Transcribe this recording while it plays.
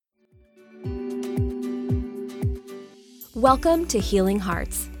Welcome to Healing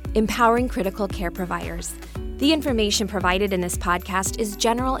Hearts, empowering critical care providers. The information provided in this podcast is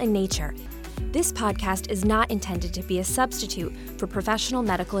general in nature. This podcast is not intended to be a substitute for professional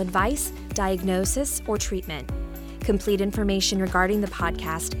medical advice, diagnosis, or treatment. Complete information regarding the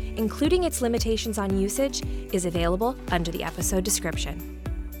podcast, including its limitations on usage, is available under the episode description.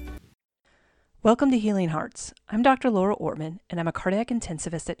 Welcome to Healing Hearts. I'm Dr. Laura Ortmann, and I'm a cardiac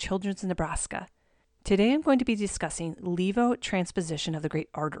intensivist at Children's in Nebraska. Today I'm going to be discussing L-Transposition of the Great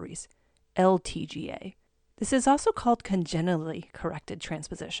Arteries, LTGA. This is also called congenitally corrected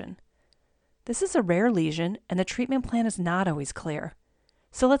transposition. This is a rare lesion, and the treatment plan is not always clear.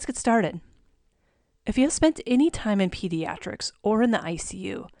 So let's get started. If you have spent any time in pediatrics or in the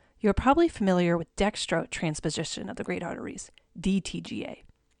ICU, you're probably familiar with dextrotransposition of the great arteries, DTGA.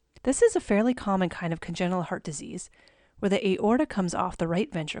 This is a fairly common kind of congenital heart disease where the aorta comes off the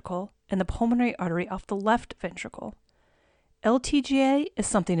right ventricle and the pulmonary artery off the left ventricle. LTGA is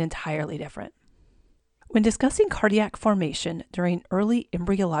something entirely different. When discussing cardiac formation during early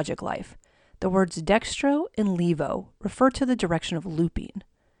embryologic life, the words dextro and levo refer to the direction of looping.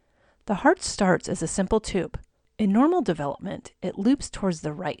 The heart starts as a simple tube. In normal development, it loops towards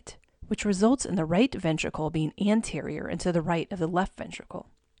the right, which results in the right ventricle being anterior and to the right of the left ventricle.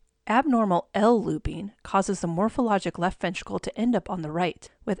 Abnormal L-looping causes the morphologic left ventricle to end up on the right,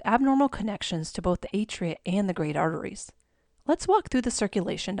 with abnormal connections to both the atria and the great arteries. Let's walk through the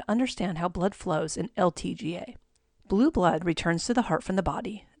circulation to understand how blood flows in LTGA. Blue blood returns to the heart from the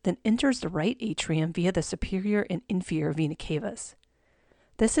body, then enters the right atrium via the superior and inferior vena cavas.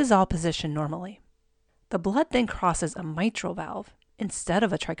 This is all positioned normally. The blood then crosses a mitral valve instead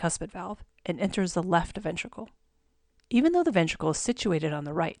of a tricuspid valve and enters the left ventricle. Even though the ventricle is situated on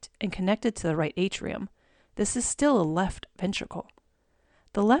the right and connected to the right atrium, this is still a left ventricle.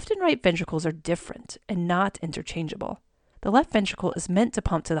 The left and right ventricles are different and not interchangeable. The left ventricle is meant to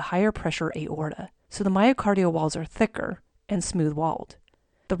pump to the higher pressure aorta, so the myocardial walls are thicker and smooth-walled.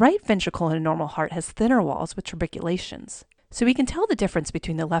 The right ventricle in a normal heart has thinner walls with trabeculations, so we can tell the difference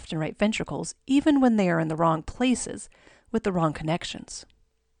between the left and right ventricles even when they are in the wrong places with the wrong connections.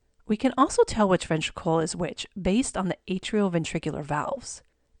 We can also tell which ventricle is which based on the atrioventricular valves.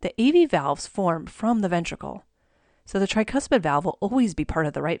 The AV valves form from the ventricle, so the tricuspid valve will always be part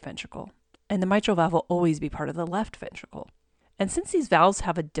of the right ventricle, and the mitral valve will always be part of the left ventricle. And since these valves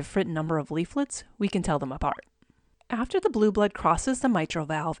have a different number of leaflets, we can tell them apart. After the blue blood crosses the mitral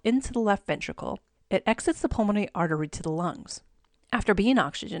valve into the left ventricle, it exits the pulmonary artery to the lungs. After being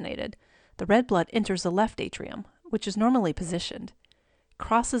oxygenated, the red blood enters the left atrium, which is normally positioned,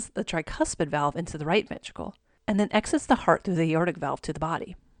 crosses the tricuspid valve into the right ventricle, and then exits the heart through the aortic valve to the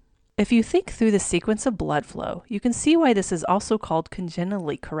body. If you think through the sequence of blood flow, you can see why this is also called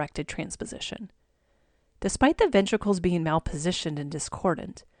congenitally corrected transposition. Despite the ventricles being malpositioned and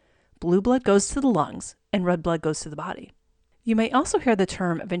discordant, blue blood goes to the lungs and red blood goes to the body. You may also hear the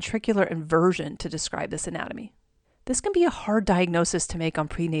term ventricular inversion to describe this anatomy. This can be a hard diagnosis to make on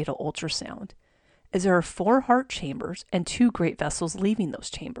prenatal ultrasound, as there are 4 heart chambers and 2 great vessels leaving those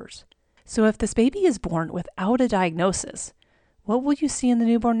chambers. So if this baby is born without a diagnosis, what will you see in the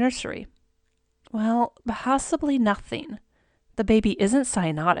newborn nursery? Well, possibly nothing. The baby isn't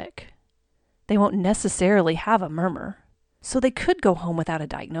cyanotic. They won't necessarily have a murmur, so they could go home without a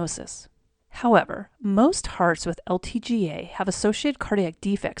diagnosis. However, most hearts with LTGA have associated cardiac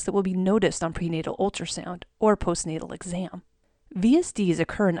defects that will be noticed on prenatal ultrasound or postnatal exam. VSDs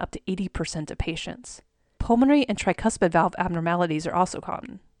occur in up to 80% of patients. Pulmonary and tricuspid valve abnormalities are also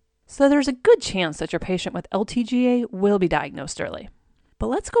common. So there's a good chance that your patient with LTGA will be diagnosed early. But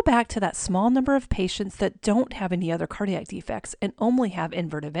let's go back to that small number of patients that don't have any other cardiac defects and only have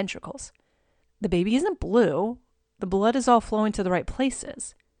inverted ventricles. The baby isn't blue. The blood is all flowing to the right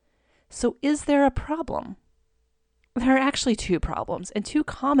places. So is there a problem? There are actually 2 problems and 2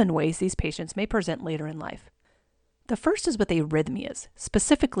 common ways these patients may present later in life. The first is with arrhythmias,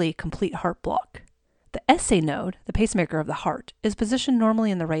 specifically complete heart block. The SA node, the pacemaker of the heart, is positioned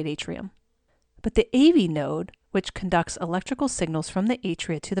normally in the right atrium. But the AV node, which conducts electrical signals from the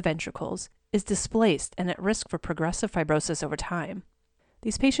atria to the ventricles, is displaced and at risk for progressive fibrosis over time.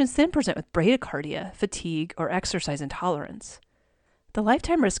 These patients then present with bradycardia, fatigue, or exercise intolerance. The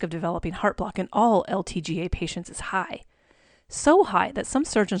lifetime risk of developing heart block in all LTGA patients is high. So high that some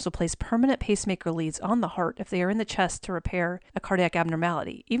surgeons will place permanent pacemaker leads on the heart if they are in the chest to repair a cardiac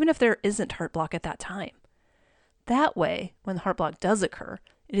abnormality, even if there isn't heart block at that time. That way, when the heart block does occur,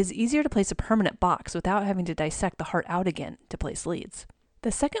 it is easier to place a permanent box without having to dissect the heart out again to place leads.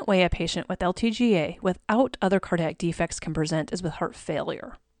 The second way a patient with LTGA without other cardiac defects can present is with heart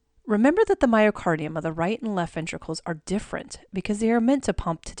failure. Remember that the myocardium of the right and left ventricles are different because they are meant to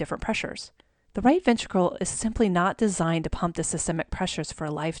pump to different pressures. The right ventricle is simply not designed to pump to systemic pressures for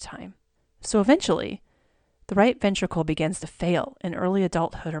a lifetime. So eventually, the right ventricle begins to fail in early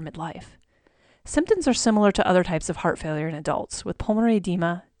adulthood or midlife. Symptoms are similar to other types of heart failure in adults, with pulmonary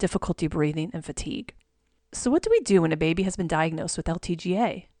edema, difficulty breathing, and fatigue. So what do we do when a baby has been diagnosed with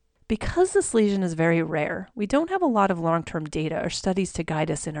LTGA? Because this lesion is very rare, we don't have a lot of long-term data or studies to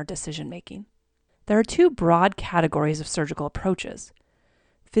guide us in our decision-making. There are two broad categories of surgical approaches: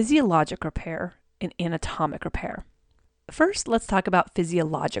 physiologic repair and anatomic repair. First, let's talk about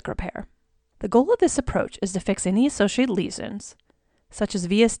physiologic repair. The goal of this approach is to fix any associated lesions, such as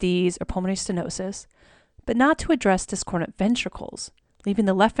VSDs or pulmonary stenosis, but not to address discordant ventricles, leaving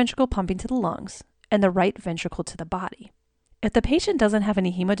the left ventricle pumping to the lungs and the right ventricle to the body. If the patient doesn't have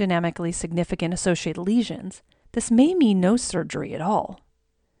any hemodynamically significant associated lesions, this may mean no surgery at all.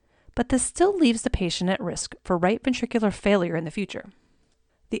 But this still leaves the patient at risk for right ventricular failure in the future.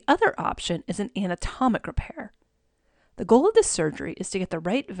 The other option is an anatomic repair. The goal of this surgery is to get the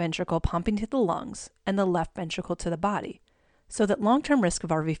right ventricle pumping to the lungs and the left ventricle to the body, so that long-term risk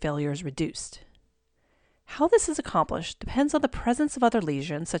of RV failure is reduced. How this is accomplished depends on the presence of other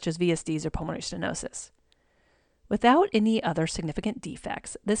lesions such as VSDs or pulmonary stenosis. Without any other significant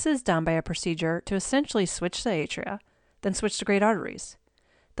defects, this is done by a procedure to essentially switch the atria, then switch to great arteries.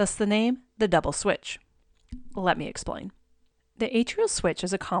 Thus the name, the double switch. Let me explain. The atrial switch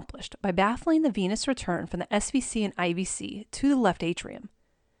is accomplished by baffling the venous return from the SVC and IVC to the left atrium.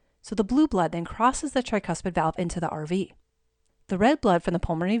 So the blue blood then crosses the tricuspid valve into the RV. The red blood from the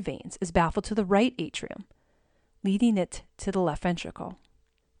pulmonary veins is baffled to the right atrium, leading it to the left ventricle.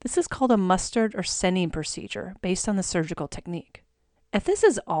 This is called a mustard or sending procedure based on the surgical technique. If this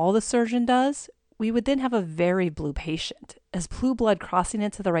is all the surgeon does, we would then have a very blue patient, as blue blood crossing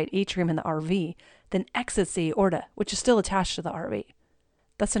into the right atrium in the RV then exits the aorta, which is still attached to the RV.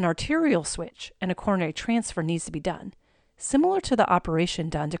 Thus, an arterial switch and a coronary transfer needs to be done, similar to the operation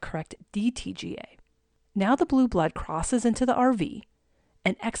done to correct DTGA. Now the blue blood crosses into the RV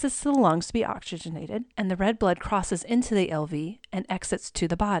and exits to the lungs to be oxygenated, and the red blood crosses into the LV and exits to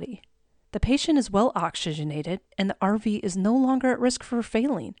the body. The patient is well oxygenated, and the RV is no longer at risk for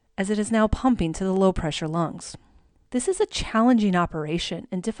failing, as it is now pumping to the low-pressure lungs. This is a challenging operation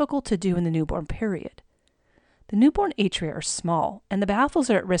and difficult to do in the newborn period. The newborn atria are small, and the baffles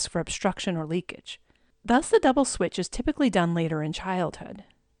are at risk for obstruction or leakage. Thus, the double switch is typically done later in childhood.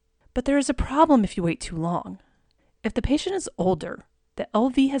 But there is a problem if you wait too long. If the patient is older, the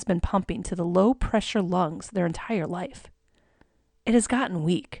LV has been pumping to the low-pressure lungs their entire life. It has gotten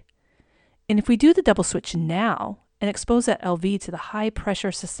weak. And if we do the double switch now and expose that LV to the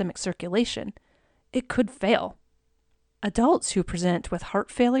high-pressure systemic circulation, it could fail. Adults who present with heart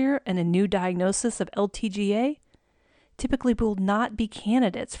failure and a new diagnosis of LTGA typically will not be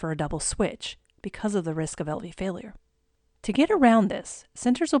candidates for a double switch because of the risk of LV failure. To get around this,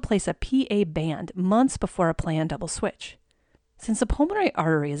 centers will place a PA band months before a planned double switch. Since the pulmonary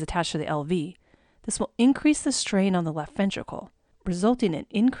artery is attached to the LV, this will increase the strain on the left ventricle, resulting in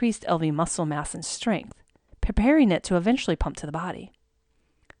increased LV muscle mass and strength, preparing it to eventually pump to the body.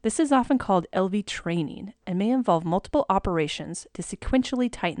 This is often called LV training and may involve multiple operations to sequentially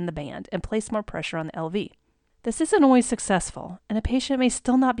tighten the band and place more pressure on the LV. This isn't always successful, and a patient may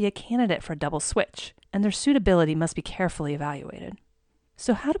still not be a candidate for a double switch, and their suitability must be carefully evaluated.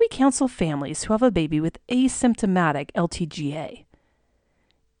 So how do we counsel families who have a baby with asymptomatic LTGA?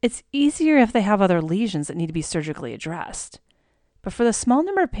 It's easier if they have other lesions that need to be surgically addressed. But for the small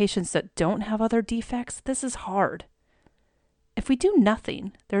number of patients that don't have other defects, this is hard. If we do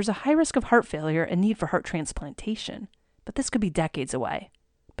nothing, there's a high risk of heart failure and need for heart transplantation, but this could be decades away.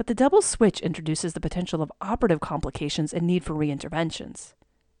 But the double switch introduces the potential of operative complications and need for reinterventions.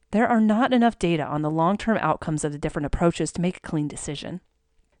 There are not enough data on the long-term outcomes of the different approaches to make a clean decision.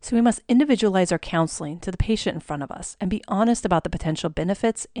 So we must individualize our counseling to the patient in front of us and be honest about the potential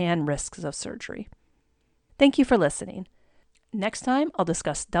benefits and risks of surgery. Thank you for listening. Next time, I'll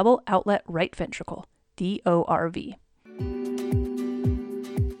discuss double outlet right ventricle, DORV.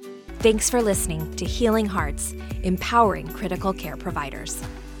 Thanks for listening to Healing Hearts, Empowering Critical Care Providers.